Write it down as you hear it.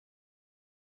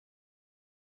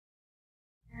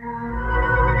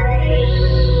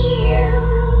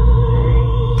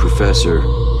Professor,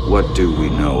 what do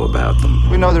we know about them?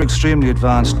 We know they're extremely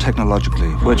advanced technologically,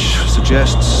 which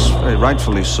suggests, very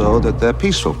rightfully so, that they're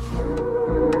peaceful.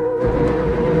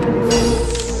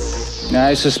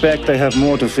 I suspect they have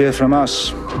more to fear from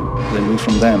us than we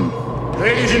from them.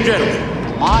 Ladies and gentlemen,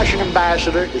 the Martian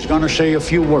ambassador is going to say a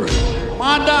few words. Come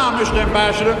on down, Mr.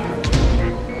 Ambassador.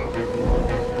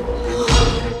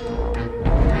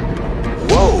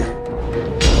 Whoa!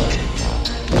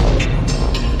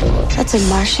 That's a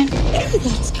Martian? Ew,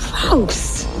 that's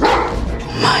gross.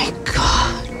 My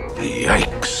God.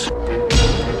 Yikes.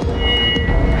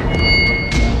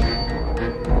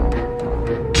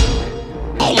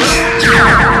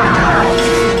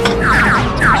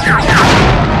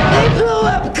 They blew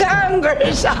up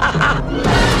Congress.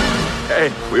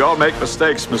 Hey, we all make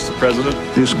mistakes, Mr. President.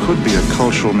 This could be a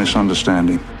cultural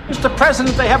misunderstanding. Mr.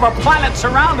 President, they have our planet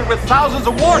surrounded with thousands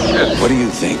of warships. What do you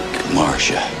think,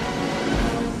 Marcia?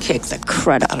 Kick the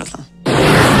crud out of them.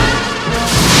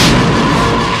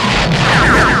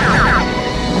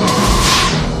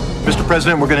 Mr.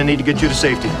 President, we're going to need to get you to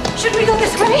safety. Should we go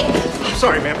this way?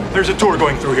 Sorry, ma'am. There's a tour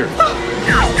going through here.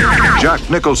 Jack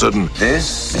Nicholson.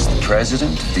 This is the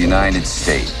President of the United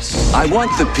States. I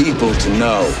want the people to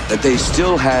know that they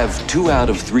still have 2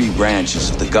 out of 3 branches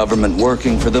of the government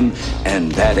working for them,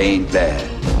 and that ain't bad.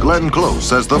 Glenn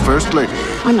Close as the First Lady.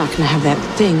 I'm not gonna have that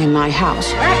thing in my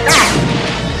house.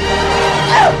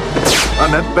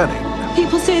 Annette Bening.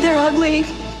 People say they're ugly,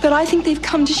 but I think they've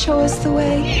come to show us the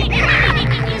way.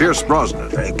 Pierce Brosnan.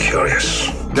 Very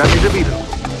curious. Danny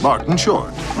DeVito. Martin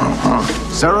Short.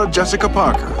 Sarah Jessica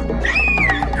Parker.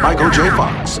 Michael J.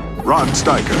 Fox. Ron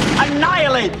Steiger.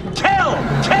 Annihilate! Kill!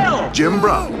 Kill! Jim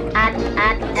Brown.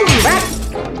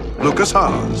 Lucas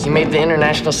Haas. You made the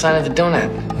international sign of the donut.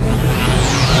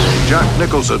 Jack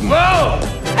Nicholson. Whoa!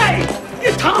 Hey!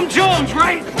 You're Tom Jones,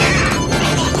 right?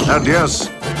 And yes,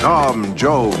 Tom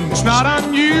Jones. It's not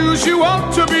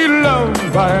unusual to be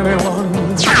loved by anyone.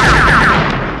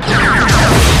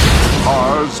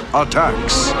 Mars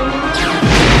Attacks.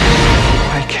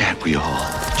 Why can't we all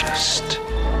just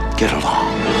get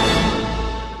along?